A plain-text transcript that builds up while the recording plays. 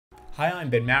Hi,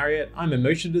 I'm Ben Marriott. I'm a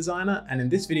motion designer, and in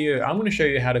this video, I'm going to show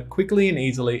you how to quickly and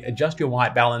easily adjust your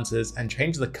white balances and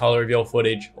change the color of your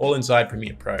footage all inside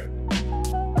Premiere Pro.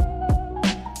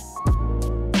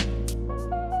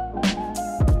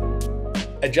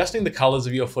 Adjusting the colors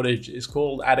of your footage is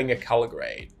called adding a color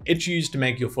grade. It's used to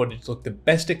make your footage look the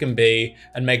best it can be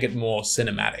and make it more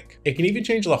cinematic. It can even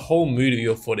change the whole mood of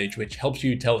your footage, which helps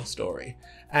you tell a story.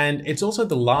 And it's also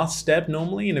the last step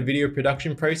normally in a video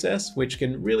production process, which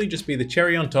can really just be the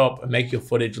cherry on top and make your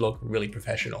footage look really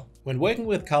professional. When working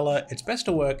with color, it's best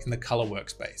to work in the color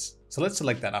workspace. So let's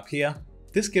select that up here.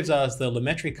 This gives us the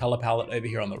Lumetri Color palette over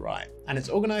here on the right, and it's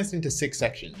organized into 6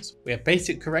 sections. We have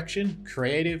Basic Correction,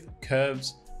 Creative,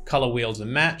 Curves, Color Wheels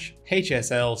and Match,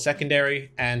 HSL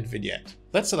Secondary and Vignette.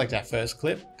 Let's select our first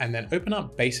clip and then open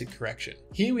up Basic Correction.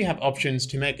 Here we have options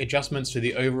to make adjustments to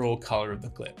the overall color of the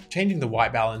clip. Changing the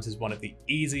white balance is one of the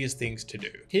easiest things to do.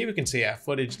 Here we can see our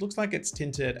footage looks like it's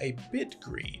tinted a bit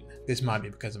green. This might be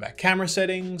because of our camera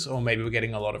settings, or maybe we're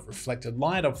getting a lot of reflected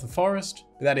light off the forest,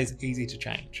 but that is easy to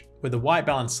change. With the white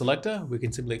balance selector, we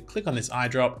can simply click on this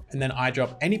eyedrop and then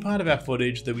eyedrop any part of our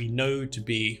footage that we know to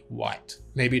be white.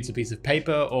 Maybe it's a piece of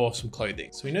paper or some clothing.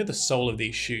 So we know the sole of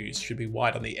these shoes should be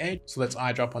white on the edge. So let's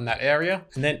eyedrop on that area,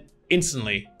 and then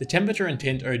instantly, the temperature and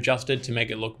tint are adjusted to make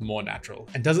it look more natural.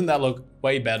 And doesn't that look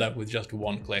way better with just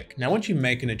one click? Now, once you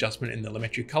make an adjustment in the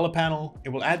Lumetri Color panel, it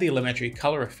will add the Lumetri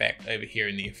Color effect over here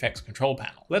in the Effects Control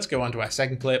panel. Let's go on to our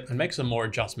second clip and make some more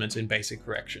adjustments in Basic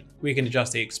Correction. We can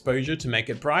adjust the exposure to make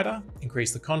it brighter,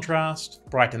 increase the contrast,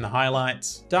 brighten the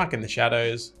highlights, darken the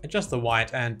shadows, adjust the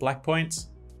white and black points.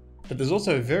 But there's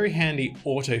also a very handy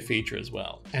auto feature as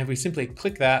well. And if we simply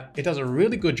click that, it does a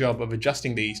really good job of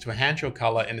adjusting these to enhance your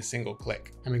color in a single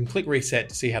click. And we can click reset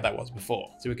to see how that was before.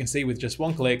 So we can see with just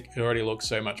one click, it already looks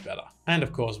so much better. And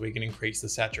of course, we can increase the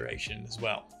saturation as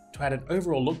well. To add an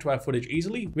overall look to our footage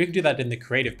easily, we can do that in the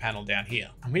creative panel down here.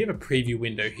 And we have a preview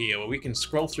window here where we can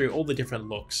scroll through all the different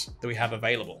looks that we have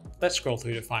available. Let's scroll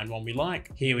through to find one we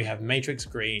like. Here we have Matrix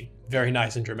Green, very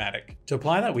nice and dramatic. To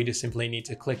apply that, we just simply need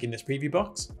to click in this preview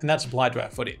box, and that's applied to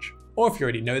our footage. Or if you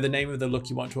already know the name of the look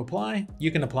you want to apply, you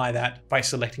can apply that by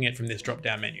selecting it from this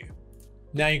drop-down menu.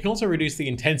 Now you can also reduce the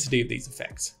intensity of these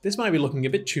effects. This might be looking a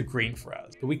bit too green for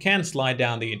us, but we can slide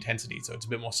down the intensity so it's a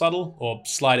bit more subtle, or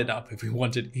slide it up if we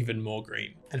want it even more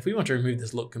green. And if we want to remove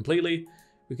this look completely,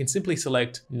 we can simply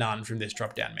select none from this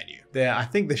drop-down menu. There, I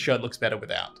think this shot looks better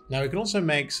without. Now we can also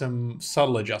make some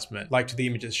subtle adjustment, like to the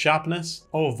image's sharpness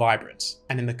or vibrance.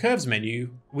 And in the curves menu,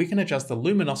 we can adjust the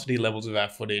luminosity levels of our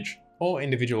footage or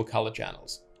individual color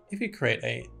channels. If you create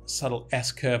a subtle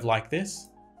S curve like this,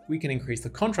 we can increase the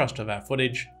contrast of our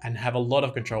footage and have a lot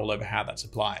of control over how that's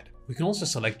applied. We can also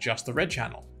select just the red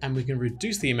channel, and we can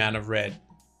reduce the amount of red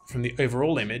from the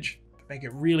overall image, but make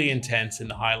it really intense in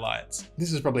the highlights.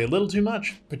 This is probably a little too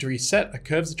much, but to reset a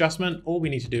curves adjustment, all we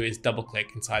need to do is double click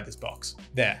inside this box.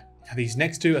 There. Now these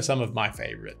next two are some of my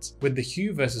favorites. With the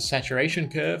hue versus saturation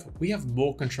curve, we have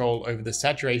more control over the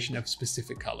saturation of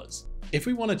specific colors. If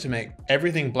we wanted to make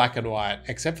everything black and white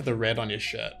except for the red on his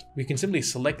shirt, we can simply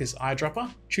select this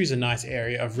eyedropper, choose a nice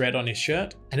area of red on his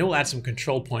shirt, and it will add some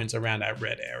control points around our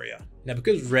red area. Now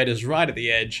because red is right at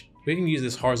the edge, we can use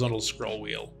this horizontal scroll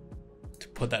wheel to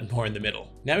put that more in the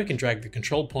middle. Now we can drag the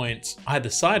control points either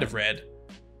side of red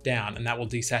down, and that will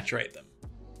desaturate them.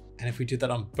 And if we do that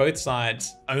on both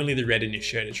sides, only the red in his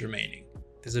shirt is remaining.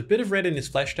 There's a bit of red in his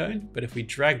flesh tone, but if we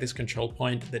drag this control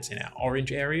point that's in our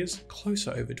orange areas closer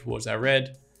over towards our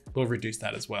red, we'll reduce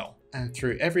that as well. And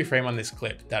through every frame on this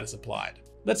clip, that is applied.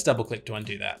 Let's double click to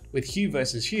undo that. With hue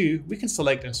versus hue, we can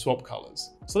select and swap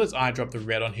colors. So let's eyedrop the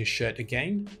red on his shirt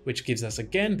again, which gives us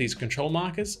again these control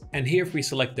markers. And here if we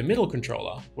select the middle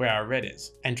controller where our red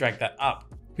is and drag that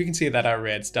up, we can see that our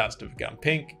red starts to become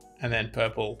pink, and then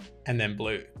purple, and then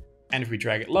blue. And if we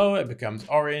drag it lower, it becomes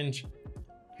orange,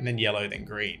 and then yellow, then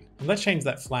green. And let's change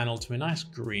that flannel to a nice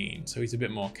green so he's a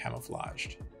bit more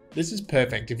camouflaged. This is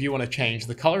perfect if you want to change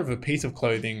the color of a piece of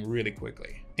clothing really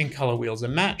quickly. In Color Wheels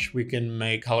and Match, we can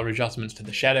make color adjustments to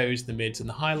the shadows, the mids, and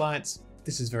the highlights.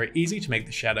 This is very easy to make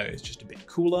the shadows just a bit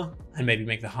cooler and maybe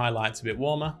make the highlights a bit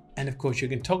warmer. And of course, you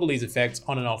can toggle these effects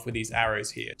on and off with these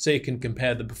arrows here, so you can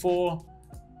compare the before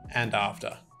and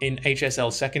after. In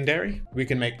HSL Secondary, we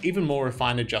can make even more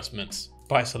refined adjustments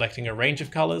by selecting a range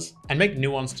of colors and make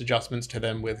nuanced adjustments to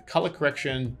them with color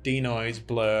correction, denoise,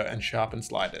 blur, and sharpen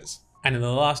sliders. And in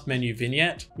the last menu,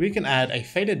 Vignette, we can add a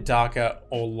faded darker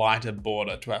or lighter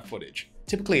border to our footage.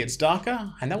 Typically it's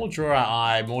darker, and that will draw our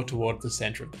eye more towards the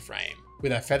center of the frame.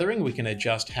 With our feathering, we can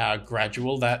adjust how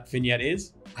gradual that vignette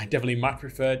is. I definitely might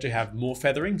prefer to have more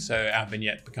feathering so our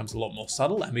vignette becomes a lot more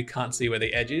subtle and we can't see where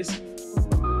the edge is.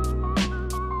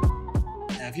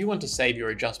 if you want to save your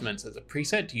adjustments as a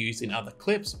preset to use in other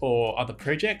clips or other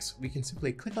projects, we can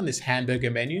simply click on this hamburger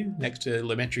menu next to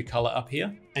Lumetri Color up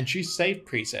here and choose Save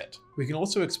Preset. We can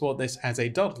also export this as a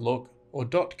 .look or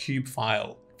 .cube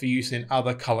file for use in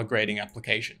other color grading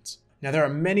applications. Now there are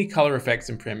many color effects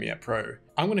in Premiere Pro.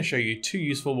 I'm going to show you two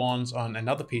useful ones on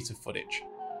another piece of footage.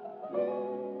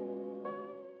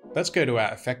 Let's go to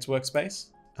our effects workspace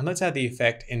and let's add the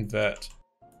effect Invert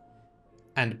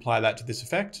and apply that to this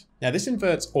effect. Now this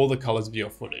inverts all the colors of your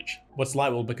footage. What's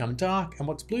light will become dark and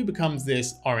what's blue becomes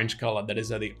this orange color that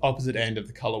is at the opposite end of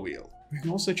the color wheel. We can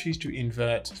also choose to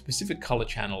invert specific color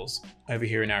channels over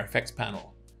here in our effects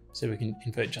panel. So we can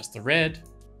invert just the red,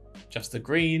 just the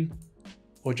green,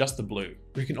 or just the blue.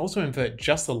 We can also invert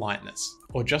just the lightness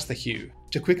or just the hue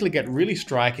to quickly get really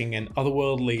striking and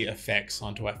otherworldly effects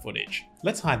onto our footage.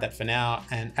 Let's hide that for now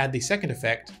and add the second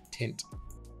effect, Tint.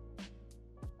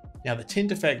 Now the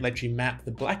Tint effect lets you map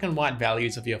the black and white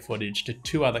values of your footage to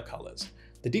two other colors.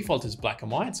 The default is black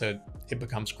and white, so it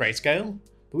becomes grayscale,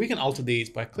 but we can alter these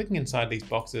by clicking inside these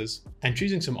boxes and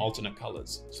choosing some alternate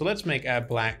colors. So let's make our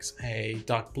blacks a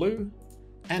dark blue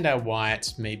and our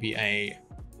whites maybe a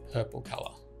purple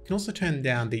color. You can also turn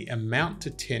down the amount to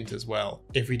tint as well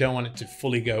if we don't want it to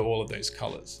fully go all of those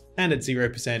colors. And at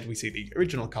 0%, we see the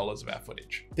original colors of our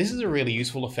footage. This is a really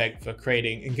useful effect for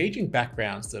creating engaging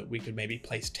backgrounds that we could maybe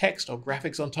place text or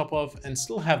graphics on top of and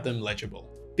still have them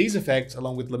legible. These effects,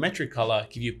 along with Lumetri Color,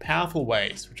 give you powerful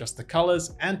ways to adjust the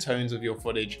colors and tones of your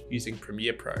footage using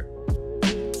Premiere Pro.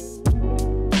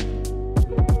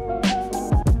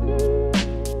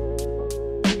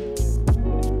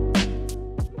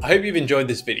 I hope you've enjoyed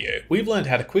this video. We've learned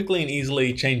how to quickly and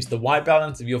easily change the white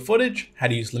balance of your footage, how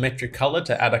to use Lumetri Color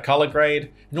to add a color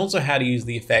grade, and also how to use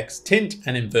the effects Tint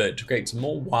and Invert to create some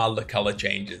more wilder color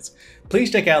changes.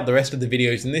 Please check out the rest of the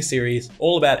videos in this series,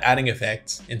 all about adding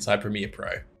effects inside Premiere Pro.